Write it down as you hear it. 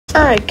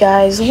Alright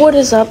guys, what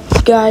is up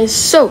guys?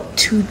 So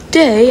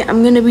today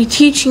I'm going to be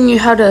teaching you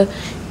how to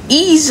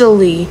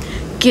easily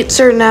get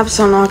certain apps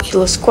on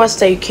Oculus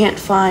Quest that you can't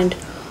find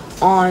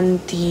on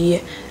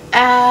the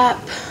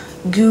app,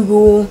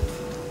 Google,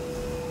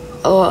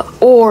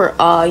 or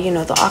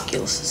the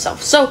Oculus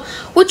itself. So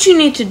what you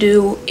need to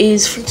do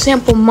is, for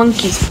example,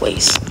 Monkey's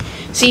Place.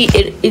 See,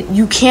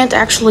 you can't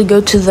actually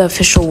go to the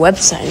official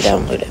website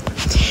and download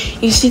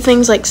it. You see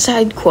things like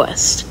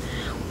sidequest.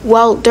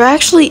 Well, there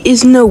actually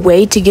is no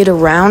way to get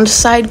around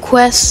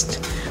sidequest,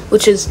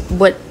 which is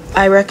what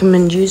I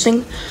recommend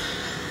using.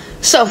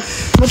 So,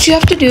 what you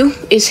have to do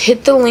is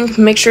hit the link,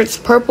 make sure it's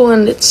purple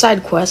and it's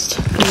sidequest,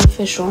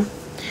 official.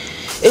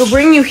 It'll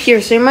bring you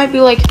here, so you might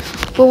be like,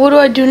 well, what do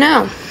I do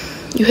now?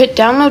 You hit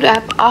download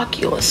app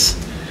Oculus.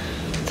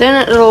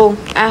 Then it'll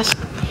ask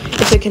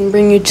if it can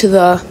bring you to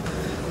the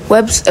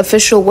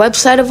official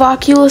website of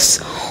Oculus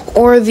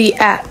or the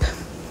app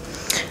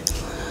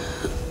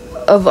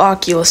of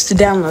Oculus to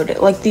download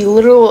it, like the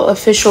literal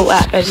official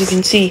app, as you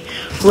can see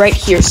right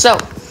here. So,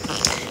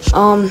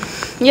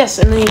 yes,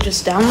 and then you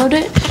just download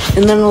it,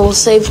 and then it will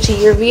save to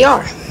your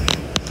VR.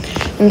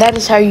 And that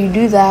is how you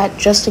do that,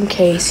 just in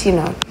case, you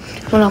want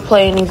to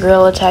play any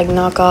Gorilla Tag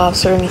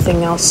knockoffs or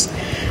anything else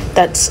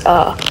that's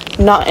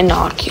not in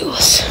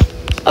Oculus.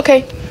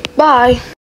 Okay, bye.